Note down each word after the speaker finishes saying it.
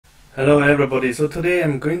Hello everybody, so today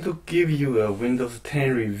I'm going to give you a Windows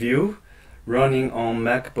 10 review running on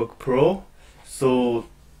MacBook Pro. So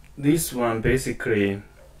this one basically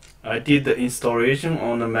I did the installation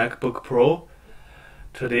on the MacBook Pro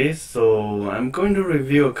today, so I'm going to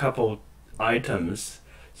review a couple items.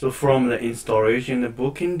 So from the installation, the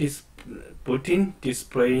booting,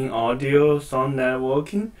 displaying audio, sound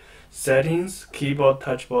networking, settings, keyboard,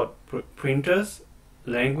 touchpad, printers,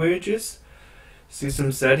 languages,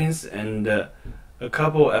 system settings, and a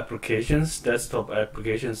couple applications, desktop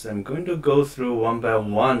applications. I'm going to go through one by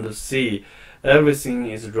one to see everything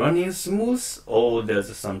is running smooth or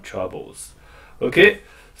there's some troubles. Okay,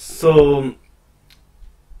 so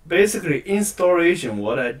basically installation,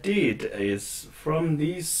 what I did is from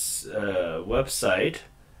this website.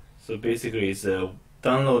 So basically it's a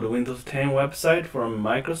download Windows 10 website from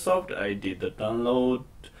Microsoft. I did the download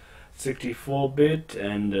 64-bit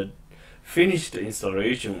and finished the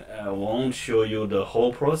installation. I won't show you the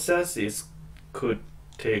whole process. It could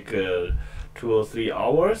take 2 or 3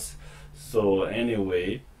 hours. So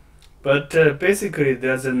anyway, but basically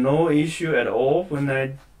there's no issue at all when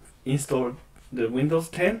I install the Windows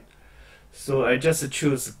 10. So I just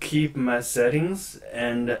choose keep my settings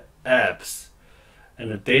and apps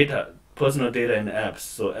and the data, personal data and apps.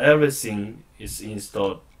 So everything is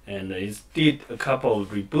installed, and it did a couple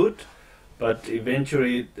of reboot, but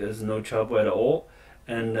eventually there's no trouble at all,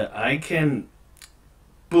 and I can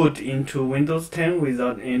boot into Windows 10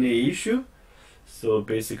 without any issue. So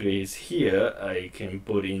basically it's here, I can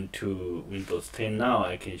boot into Windows 10 now.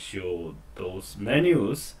 I can show those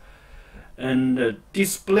menus and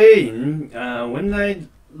displaying. When I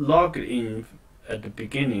log in at the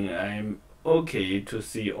beginning, I'm okay to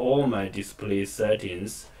see all my display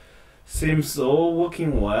settings. Seems all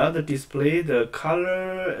working well. The display, the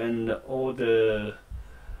color, and all the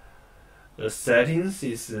settings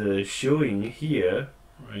is showing here,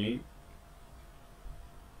 right?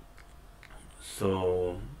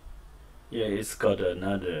 So yeah, it's got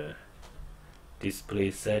another display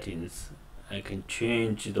settings. I can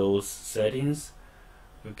change those settings,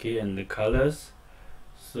 okay, and the colors.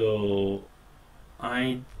 So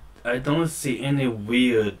I don't see any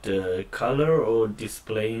weird color or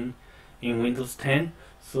displaying in Windows 10.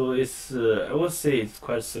 So it's I would say it's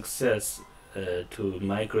quite a success to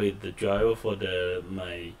migrate the driver for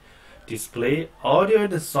my display. Audio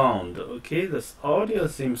and sound, okay, the audio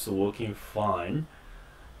seems working fine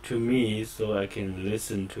to me, so I can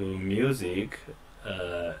listen to music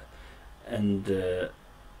and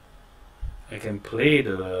I can play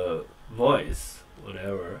the voice,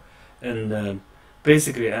 whatever. And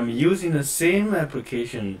basically I'm using the same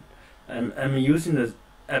application. I'm using the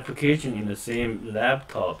application in the same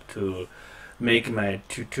laptop to make my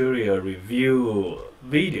tutorial review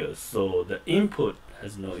videos, so the input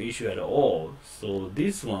has no issue at all. So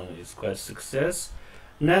this one is quite success.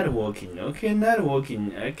 Networking, okay,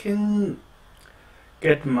 networking, I can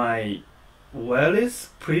get my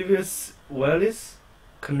previous wireless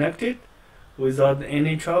connected without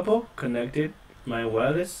any trouble. Connected my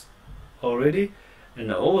wireless already. And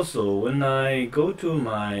also when I go to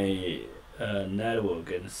my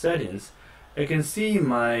network and settings, I can see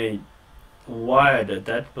my wired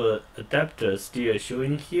adapter still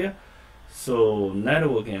showing here. So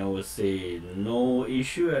networking, I would say no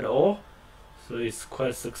issue at all. So it's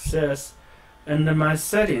quite success. And my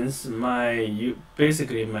settings,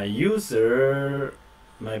 basically my user,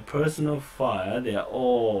 my personal file, they are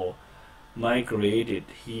all migrated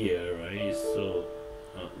here, right? So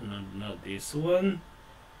not this one.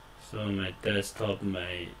 So my desktop,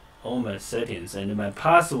 all my settings, and my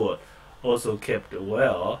password also kept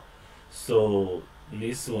well. So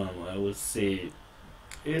this one, I would say,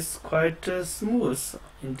 is quite smooth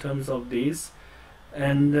in terms of this.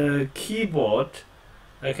 And keyboard,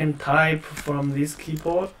 I can type from this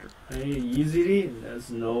keyboard easily.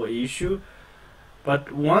 There's no issue.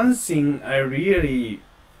 But one thing I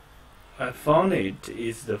found it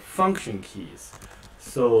is the function keys.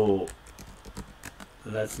 So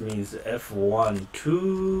that means F1,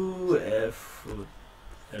 2,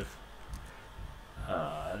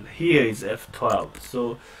 here is F12.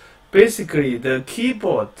 So basically the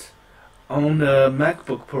keyboard on the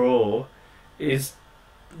MacBook Pro is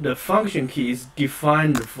the function key is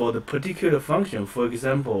defined for the particular function. For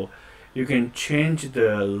example, you can change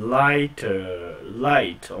the light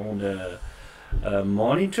on the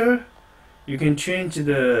monitor. You can change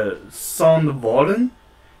the sound volume.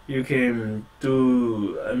 You can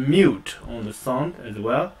do a mute on the sound as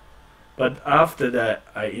well. But after that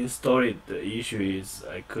I installed it, the issue is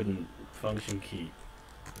I couldn't function key.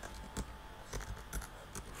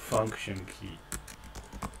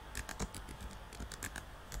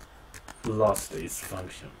 lost its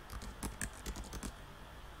function.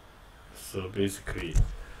 So basically,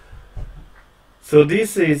 so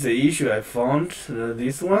this is the issue I found,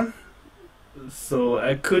 this one. So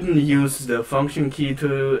I couldn't use the function key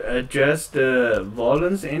to adjust the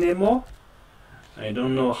volumes anymore. I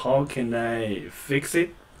don't know how can I fix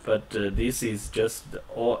it, but this is just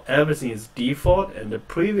everything is default, and the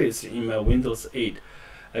previous in my Windows 8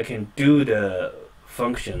 I can do the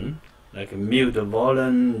function like mute the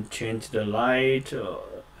volume, change the light,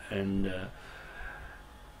 and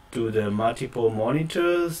do the multiple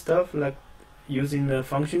monitor stuff like using the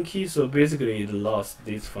function key. So basically it lost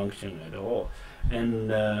this function at all.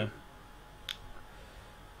 And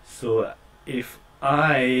so if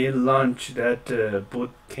I launch that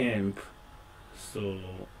boot camp, so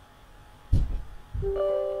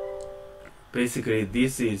basically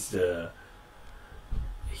this is the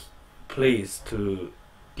place to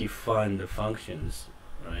define the functions,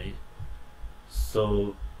 right?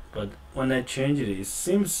 So but when I change it, it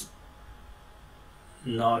seems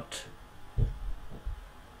not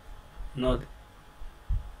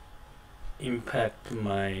impact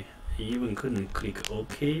my, I even couldn't click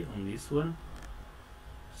OK on this one.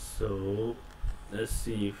 So let's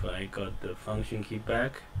see if I got the function key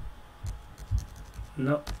back.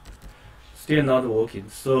 No, still not working.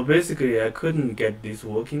 So basically I couldn't get this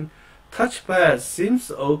working. Touchpad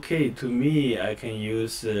seems okay to me. I can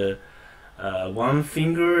use one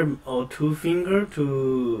finger or two finger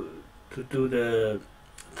to do the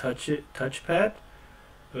touchpad.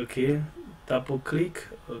 Okay, double click.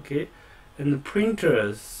 Okay, and the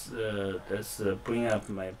printers. Let's bring up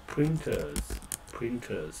my printers.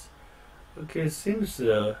 Okay, seems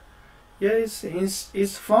yeah,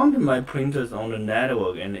 it's found my printers on the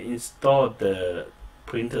network and installed the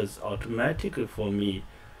printers automatically for me.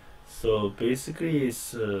 So basically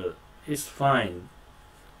it's fine,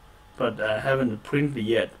 but I haven't printed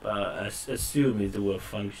yet, but I assume it will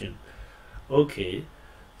function. Okay,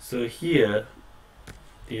 so here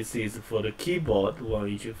this is for the keyboard one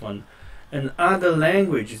which you found, and other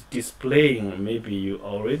languages displaying. Maybe you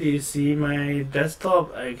already see my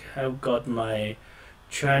desktop. I have got my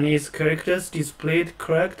Chinese characters displayed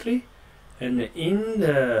correctly, and in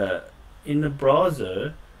the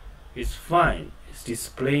browser it's fine. It's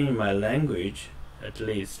displaying my language at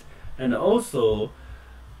least, and also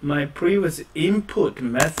my previous input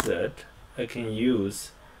method I can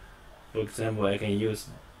use. For example, I can use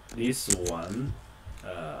this one.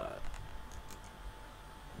 I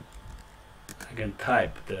can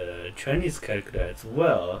type the Chinese character as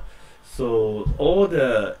well. So all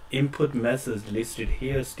the input methods listed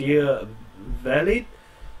here still valid.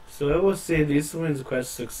 So I will say this one is quite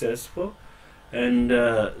successful. And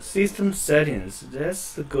system settings,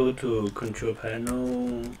 let's go to control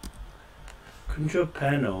panel.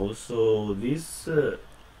 So this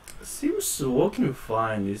seems working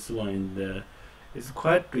fine. This one is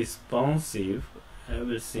quite responsive.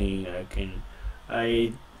 Everything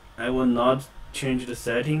I will not change the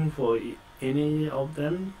setting for any of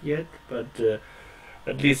them yet, but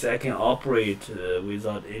at least I can operate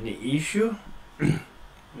without any issue.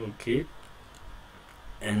 Okay,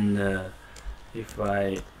 and if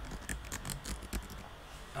I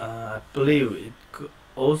believe it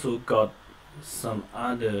also got some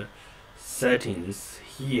other settings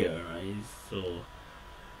here, right? So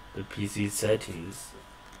the PC settings,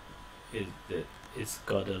 it's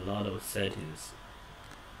got a lot of settings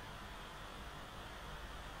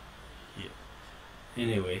here.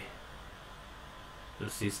 Anyway, the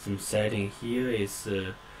system setting here is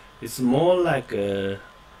it's more like a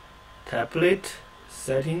tablet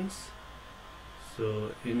settings.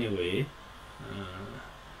 So anyway,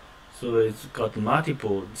 so it's got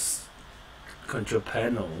multiple control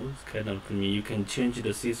panels. Kind of, you can change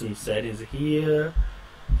the system settings here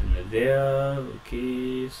and there.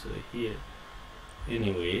 Okay, so here.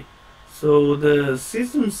 Anyway, so the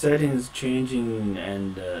system settings changing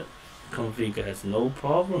and config has no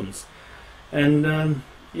problems. And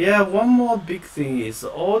yeah, one more big thing is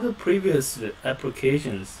all the previous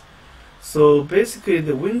applications. So basically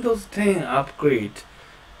the Windows 10 upgrade,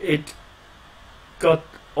 it got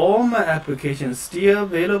all my applications still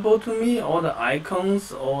available to me, all the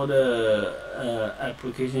icons, all the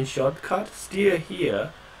application shortcuts still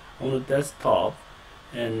here on the desktop.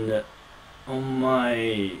 And on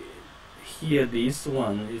my here, this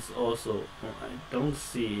one is also, I don't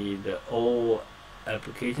see the all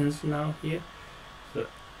applications now here. So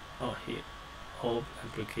here, all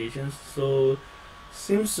applications. So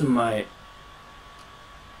seems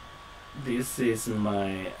this is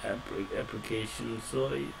my application,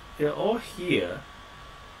 so they're all here.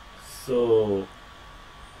 So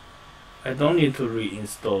I don't need to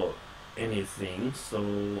reinstall anything.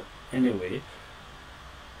 So anyway,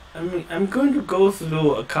 I'm going to go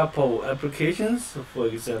through a couple applications. For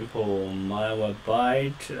example,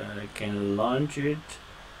 MyWebByte. I can launch it.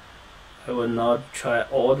 I will not try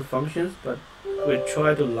all the functions, but we'll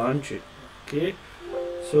try to launch it. Okay,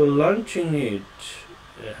 so launching it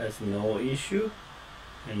has no issue,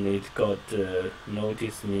 and it got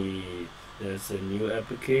notice me there's a new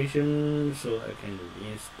application, so I can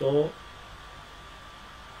install.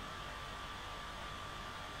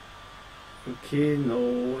 Okay,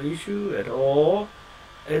 no issue at all.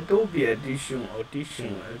 Adobe Audition. I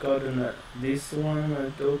got this one,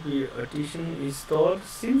 Adobe Audition installed.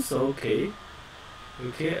 Seems okay.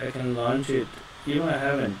 Okay, I can launch it. Even I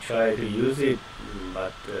haven't tried to use it,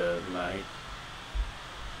 but might.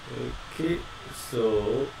 Okay,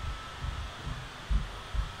 so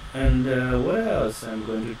and what else? I'm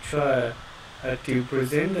going to try Active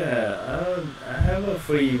Presenter. I have a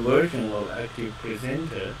free version of Active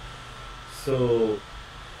Presenter, so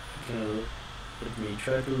I can. Let me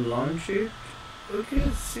try to launch it. Okay,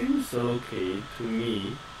 it seems okay to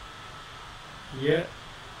me. Yeah.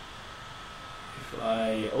 If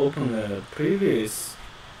I open a previous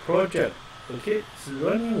project, okay, it's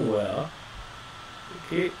running well.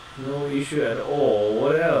 Okay, no issue at all.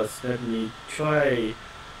 What else? Let me try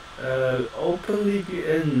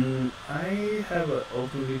OpenVPN. I have an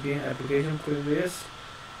OpenVPN application previous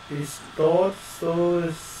installed, so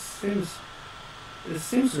it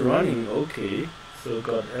seems running okay. So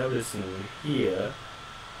got everything here.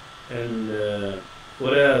 And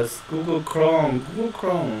what else? Google Chrome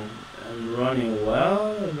running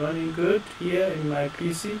well, running good here in my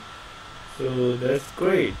PC. So that's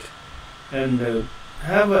great. And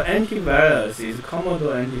have an antivirus. It's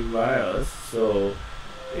Commodore antivirus, so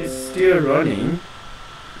it's still running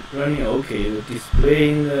okay.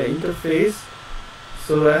 Displaying the interface.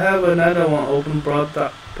 So I have another one, Open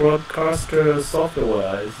Broadcaster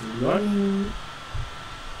software. It's running.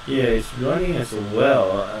 Yeah, it's running as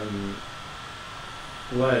well.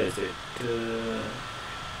 Why is it?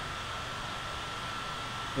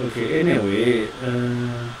 Okay. Anyway, let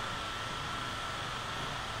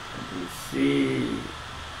me see.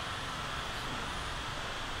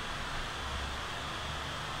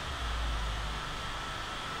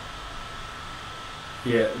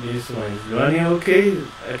 Yeah, this one is running okay.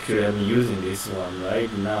 Actually, I'm using this one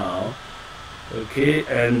right now. Okay,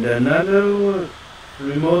 and another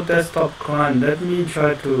remote desktop client. Let me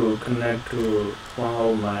try to connect to one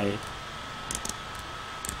of my.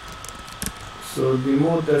 So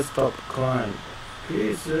remote desktop client. Okay,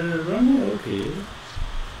 it's running okay.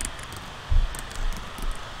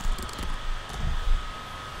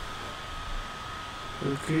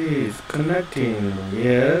 Okay, it's connecting.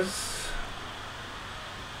 Yes.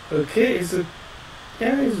 Okay, it's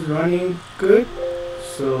running good.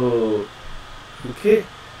 So okay,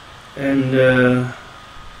 and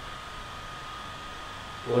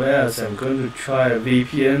what else? I'm going to try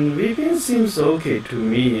VPN. VPN seems okay to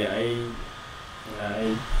me. I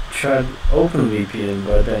tried OpenVPN,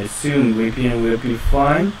 but I assume VPN will be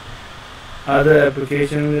fine. Other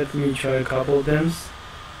application, let me try a couple of them.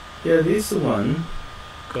 Yeah, this one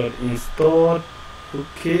got installed.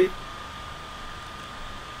 Okay.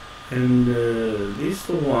 And this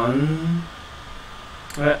one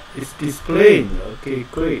is displayed. Okay,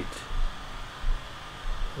 great.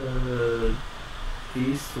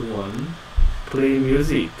 This one play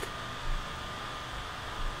music.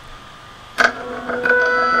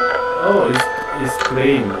 Oh, it's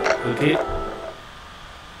playing. Okay.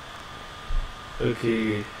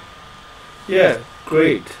 Okay. Yeah,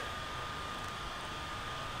 great.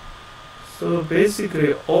 So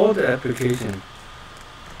basically, all the application.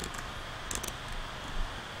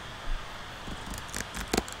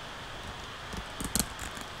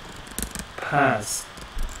 Pass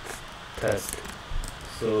test.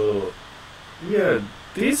 So yeah,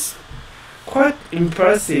 this quite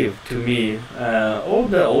impressive to me. All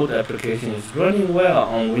the old application is running well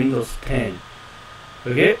on Windows 10.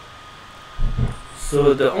 Okay.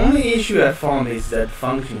 So the only issue I found is that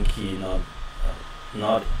function key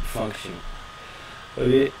not function.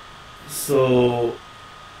 Okay. So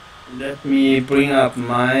let me bring up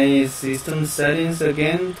my system settings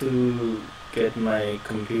again to get my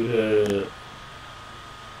computer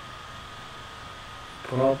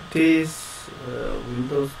properties.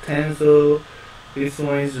 Windows 10. So this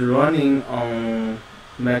one is running on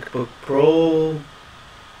MacBook Pro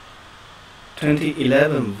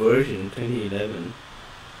 2011 version. 2011.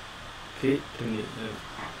 Okay, 2011.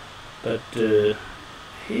 But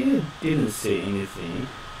he didn't say anything.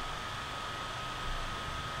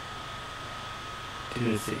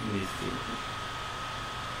 interested in this field.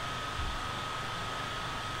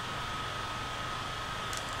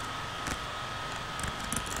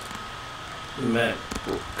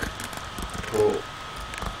 MacBook Pro.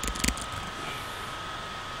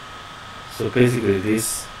 So basically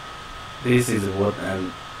this is what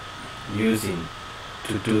I'm using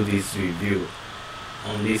to do this review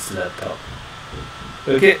on this laptop.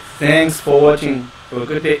 Okay, thanks for watching. Have a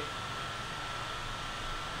good day.